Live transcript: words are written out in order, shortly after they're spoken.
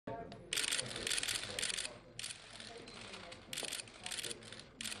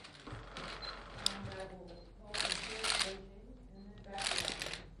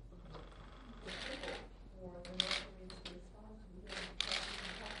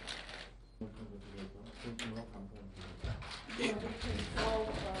All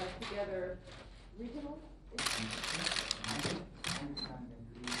together regional?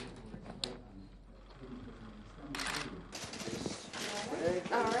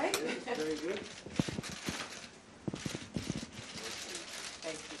 All right. Very good.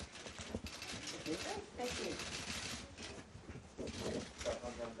 Thank you. Thank you.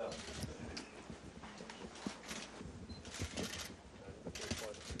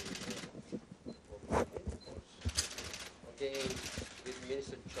 Again, with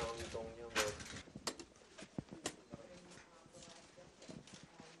Minister Chung Dong-young.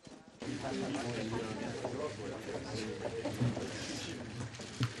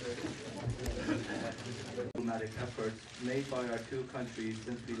 Diplomatic efforts made by our two countries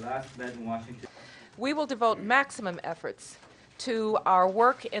since we last met in Washington. We will devote maximum efforts to our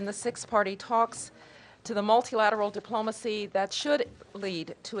work in the six-party talks, to the multilateral diplomacy that should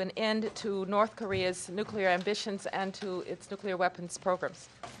lead to an end to North Korea's nuclear ambitions and to its nuclear weapons programs.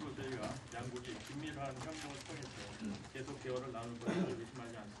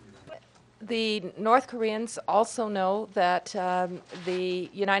 The North Koreans also know that the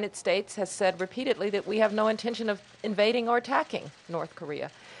United States has said repeatedly that we have no intention of invading or attacking North Korea.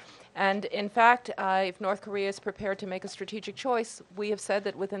 And in fact, if North Korea is prepared to make a strategic choice, we have said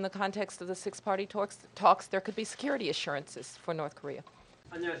that within the context of the six-party talks, there could be security assurances for North Korea.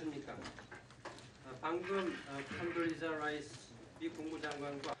 안녕하십니까. 방금 컨돌리자 라이스 미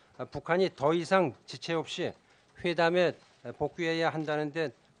국무장관과 북한이 더 이상 지체 없이 회담에 복귀해야 한다는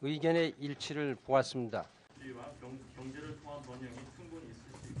데 의견의 일치를 보았습니다.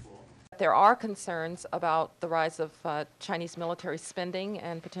 There are concerns about the rise of Chinese military spending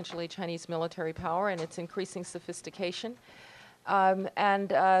and potentially Chinese military power and its increasing sophistication, and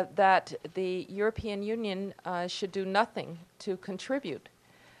that the European Union should do nothing to contribute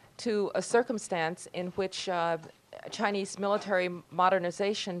to a circumstance in which Chinese military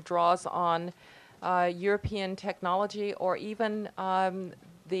modernization draws on European technology or even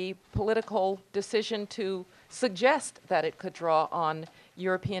the political decision to suggest that it could draw on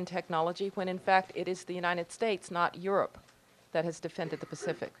European technology when in fact it is the United States, not Europe, that has defended the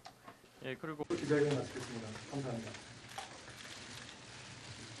Pacific. 예, 그리고 기자회견 마치겠습니다. 감사합니다.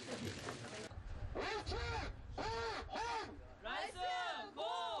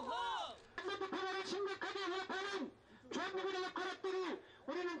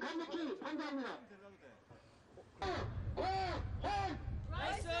 우리는 강력히 반대합니다.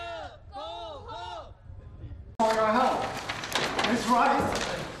 For your help. That's right.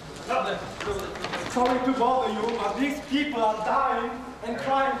 Sorry to bother you, but these people are dying and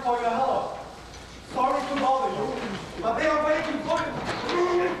crying for your help. Sorry to bother you, but they are waiting for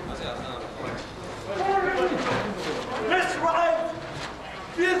you. That's right.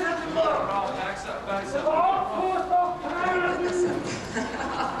 This is the love.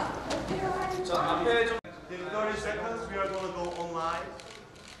 In 30 seconds, we are going to go online.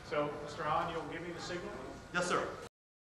 So, Mr. Han, you'll give me the signal? Yes, sir.